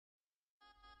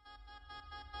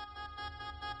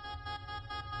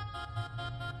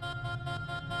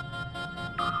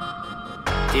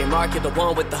Dear Mark, you're the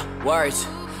one with the words,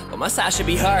 but my side should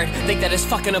be heard. Think that it's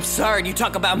fucking absurd. You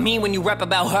talk about me when you rap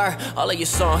about her. All of your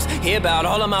songs, hear about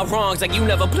all of my wrongs. Like you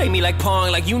never played me like Pong.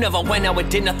 Like you never went out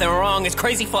and did nothing wrong. It's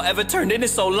crazy forever turned into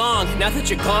so long. Now that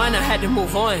you're gone, I had to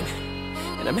move on.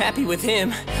 And I'm happy with him,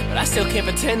 but I still can't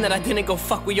pretend that I didn't go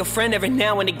fuck with your friend. Every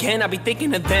now and again I be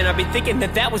thinking of then, I be thinking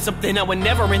that that was something I would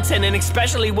never intend. And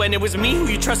especially when it was me who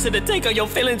you trusted to take all your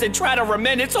feelings and try to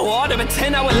amend. It's so hard to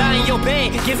pretend I would lie in your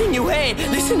bed, giving you head.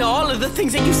 Listen to all of the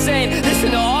things that you said,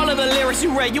 listen to all of the lyrics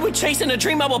you read. You were chasing a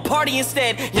dream, I would party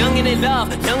instead. Young and in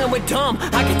love, young and with dumb.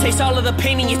 I could taste all of the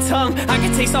pain in your tongue, I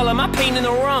could taste all of my pain in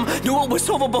the rum. Knew it was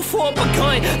over before it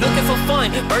begun, looking for fun,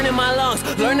 burning my lungs.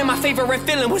 Learning my favorite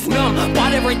feeling was numb.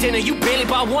 Bought every dinner, you barely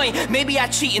bought one. Maybe I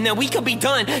cheat and then we could be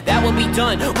done. That would be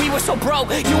done. We were so broke,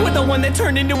 you were the one that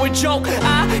turned into a joke.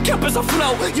 I kept us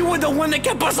afloat, you were the one that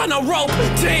kept us on a rope.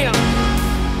 Damn.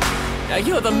 Now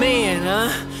you're the man,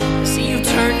 huh? See you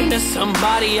turned into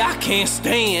somebody I can't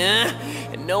stand.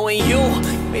 And knowing you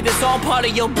made this all part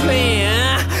of your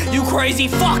plan. You crazy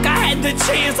fuck, I had the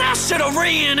chance, I should've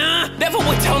ran, huh? Never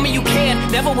would tell me you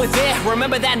cared, never were there.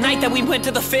 Remember that night that we went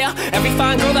to the fair? Every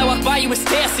fine girl that walked by you was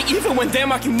there. See, even when they're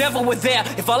marked, you never were there.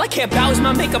 If all I care about is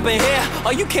my makeup and hair,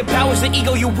 all you care about is the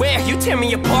ego you wear. You tear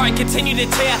me apart and continue to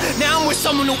tear. Now I'm with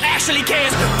someone who actually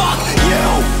cares. Fuck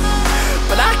you!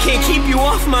 But I can't keep you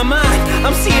off my mind.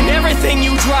 I'm seeing everything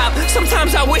you drop.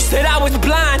 Sometimes I wish that I was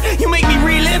blind. You make me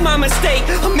relive my mistake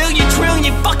a million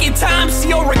trillion fucking times.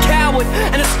 You're a coward,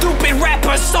 and a stupid rap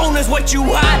persona's what you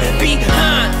hide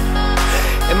behind.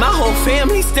 And my whole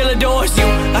family still adores you.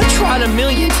 I tried a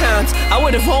million times, I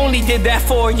would've only did that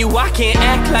for you. I can't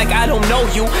act like I don't know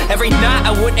you. Every night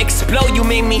I would explode. You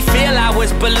made me feel I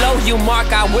was below you, Mark.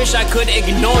 I wish I could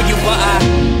ignore you, but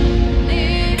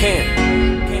I can't.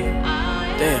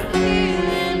 Damn.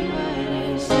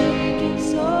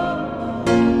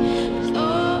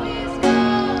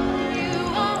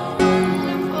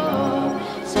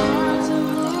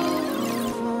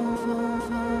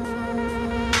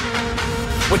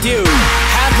 With you,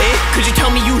 happy? Could you tell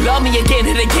me you love me again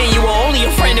and again? You were only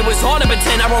a friend, it was hard to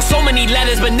pretend. I wrote so many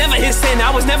letters, but never hit send.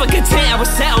 I was never content, I was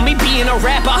set on me being a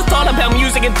rapper. I thought about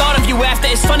music and thought of you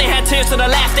after. It's funny, had tears to the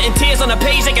laughter and tears on the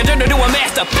page that can turn into a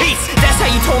masterpiece. That's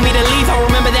how you told me to leave. I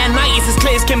remember that night, it's as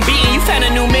clear as can be. And you found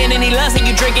a new man and he loves it.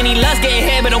 You drink and he loves getting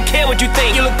head, but don't care what you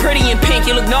think. You look pretty in pink,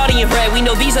 you look naughty in red. We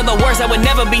know these are the words that would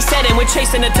never be said. And we're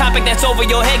chasing a topic that's over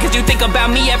your head, cause you think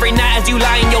about me every night as you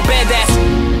lie in your bed. That's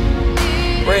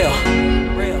real.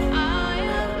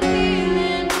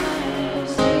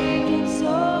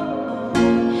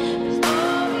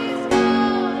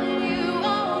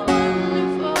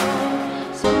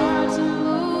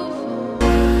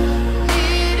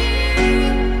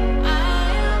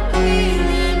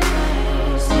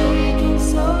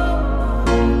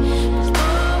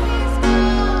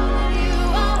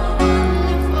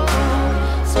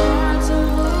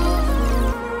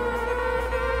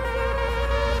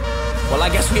 Well, I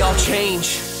guess we all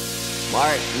change,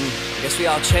 Mark. I guess we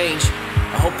all change.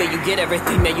 I hope that you get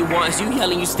everything that you want. As you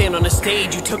yelling, you stand on the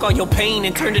stage. You took all your pain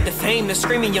and turned it to fame. They're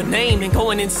screaming your name and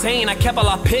going insane. I kept all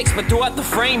our pics, but throughout the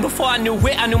frame, before I knew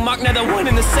it, I knew Mark, neither one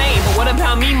in the same. But what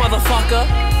about me, motherfucker?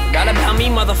 Not about me,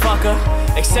 motherfucker.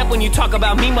 Except when you talk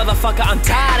about me, motherfucker. I'm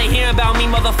tired of hearing about me,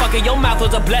 motherfucker. Your mouth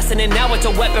was a blessing and now it's a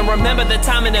weapon. Remember the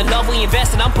time and the love we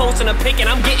invested. I'm posting a pic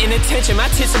and I'm getting attention. My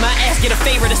tits and my ass get a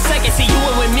favor the second. See, you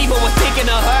were with me, but we're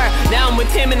thinking of her. Now I'm with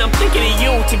him and I'm thinking of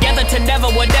you. Together to never,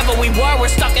 whatever we were.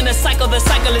 We're stuck in a cycle, the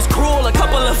cycle is cruel. A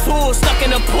couple of fools stuck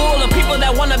in a pool of people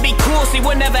that wanna be cool. See,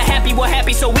 we're never happy, we're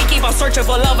happy, so we keep on searching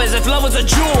for love as if love was a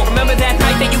jewel. Remember that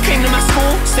night that you came to my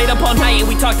school? Stayed up all night and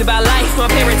we talked about life.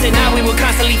 My parents and I, we would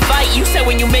constantly fight. You said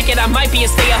when you make it, I might be a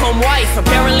stay-at-home wife.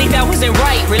 Apparently that wasn't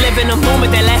right. Reliving a moment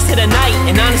that lasted a night.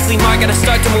 And honestly, Mark, gotta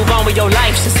start to move on with your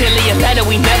life. Sincerely, a letter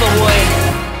we never would.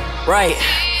 Right,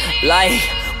 like,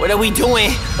 what are we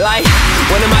doing? Like,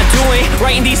 what am I doing?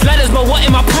 Writing these letters, but what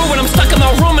am I proving? I'm stuck in my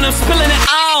room and I'm spilling it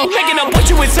all. Making up what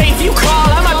you would say if you call.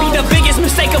 I might be the biggest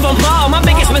mistake of them all. My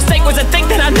biggest mistake was to think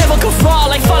that I never could fall.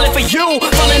 Like falling for you,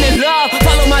 falling in love.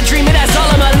 Follow my dream and that's all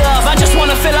of my love. I just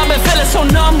wanna feel, I've been feeling so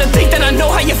numb. To think that I know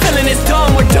how you're feeling is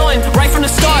dumb. We're done, right from the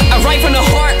start. I write from the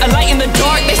heart, a light in the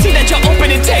dark. They see that you're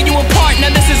open and tear you apart. Now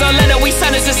this is our letter, we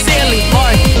sign it sincerely.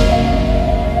 Mark,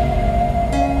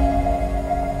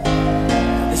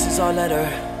 this is our letter,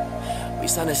 we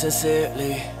sign it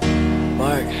sincerely.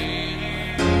 Mark.